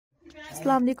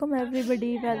Assalamu alaikum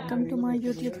everybody, welcome to my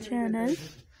YouTube channel.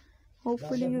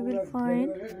 Hopefully you will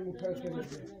find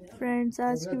friends,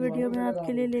 आज की video में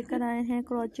आपके लिए लेकर आए हैं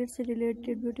क्रोचेट से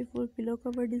related beautiful pillow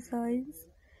cover designs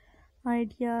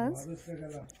ideas.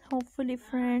 Hopefully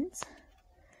friends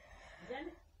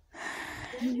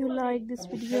you like this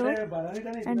video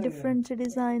and different से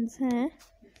डिजाइंस हैं.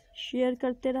 शेयर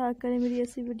करते रहा करें मेरी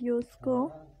ऐसी वीडियोस को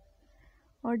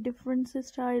और डिफरेंट से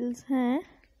स्टाइल्स हैं.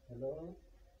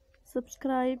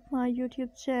 Subscribe my YouTube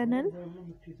channel.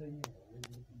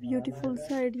 Beautiful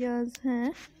से आइडियाज़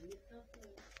हैं,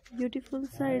 ब्यूटीफुल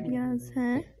से आइडियाज़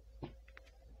हैं,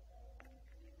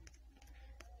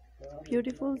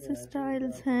 ब्यूटीफुल से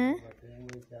स्टाइल्स हैं,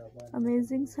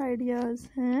 अमेजिंग से आइडियाज़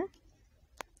हैं.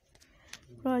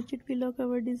 Crochet pillow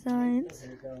cover designs,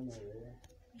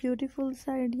 beautiful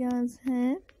से आइडियाज़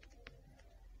हैं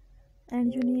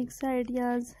एंड यूनिक से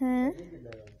आइडियाज़ हैं.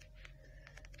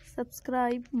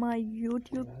 Subscribe my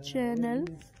YouTube channel.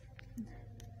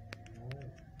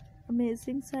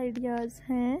 Amazing से आइडियाज़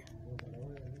हैं,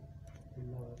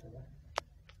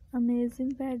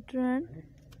 अमेजिंग पैटर्न,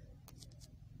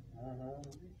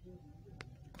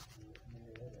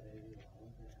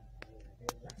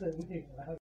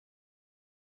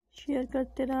 शेयर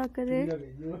करते रहा करें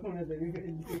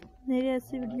मेरी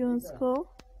ऐसी वीडियोस को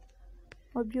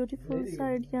और ब्यूटीफुल से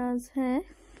आइडियाज़ हैं,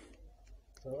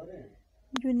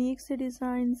 यूनिक से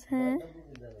डिज़ाइंस हैं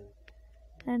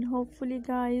and hopefully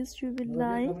guys you will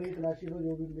like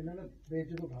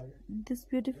this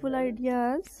beautiful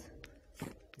ideas.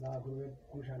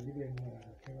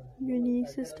 Unique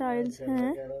से स्टाइल्स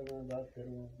हैं,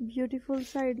 ब्यूटीफुल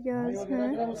से आइडियाज़ हैं,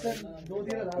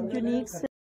 यूनिक से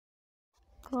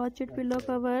क्रोचेट पिलो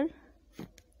कवर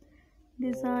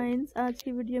डिज़ाइंस आज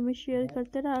की वीडियो में शेयर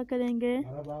करते रहा करेंगे.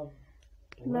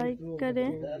 लाइक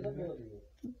करें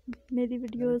मेरी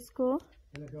वीडियोस को.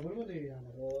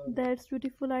 That's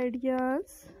beautiful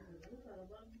ideas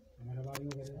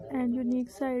and unique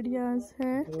से आइडियाज़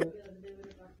हैं.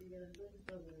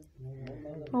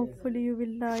 Hopefully you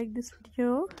will like this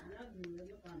video.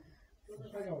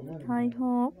 I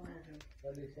hope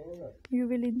you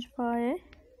will enjoy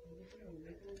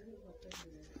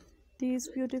these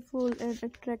beautiful and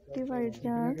attractive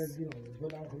ideas.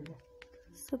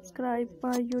 Subscribe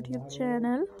my YouTube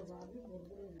channel.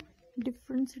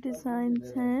 Different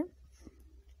designs हैं.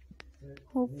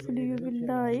 Hopefully you will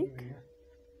like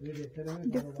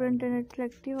different and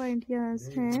attractive ideas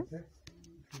हैं.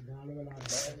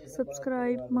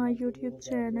 Subscribe my YouTube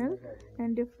channel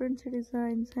and different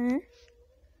designs हैं,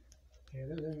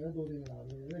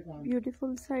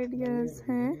 beautiful ideas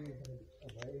हैं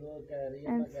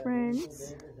and friends.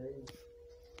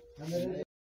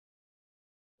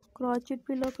 Crochet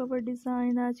pillow cover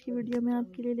design आज की video में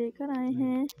आपके लिए लेकर आए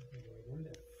हैं.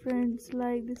 Friends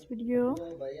like this video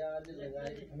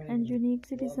and unique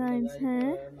से डिज़ाइंस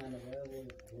हैं.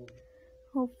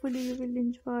 Hopefully you will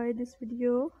enjoy this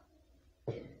video.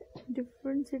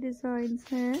 Different से डिज़ाइंस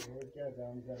हैं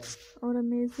और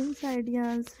अमेजिंग से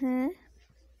आइडियाज़ हैं.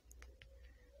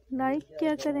 लाइक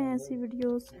क्या करें ऐसी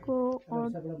वीडियोस को और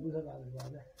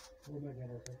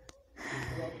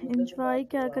एंजॉय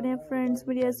क्या करें फ्रेंड्स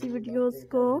मेरी ऐसी वीडियोस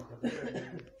को.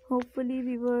 Hopefully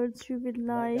viewers you will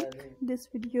like this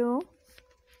video.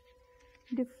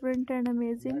 Different and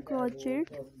amazing crochet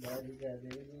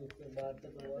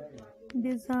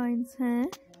designs हैं.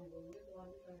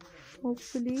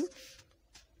 Hopefully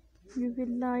you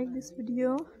will like this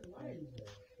video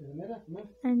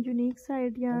and unique से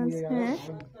आइडियाज़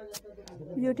हैं,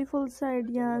 ब्यूटीफुल से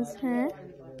आइडियाज़ हैं,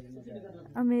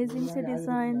 अमेजिंग से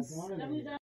डिज़ाइंस.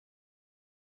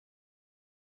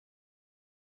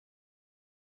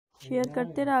 शेयर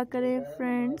करते रहा करें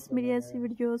फ्रेंड्स मेरी ऐसी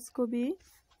वीडियोस को भी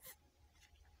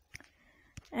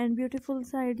एंड ब्यूटीफुल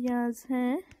से आइडियाज़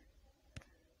हैं.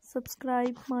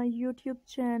 Subscribe my YouTube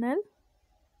channel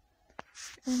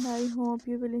and I hope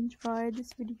you will enjoy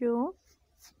this video.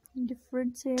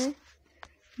 Different से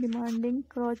demanding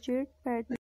crochet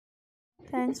pattern.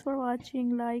 Thanks for watching.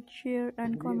 Like, share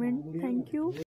and comment. Thank you.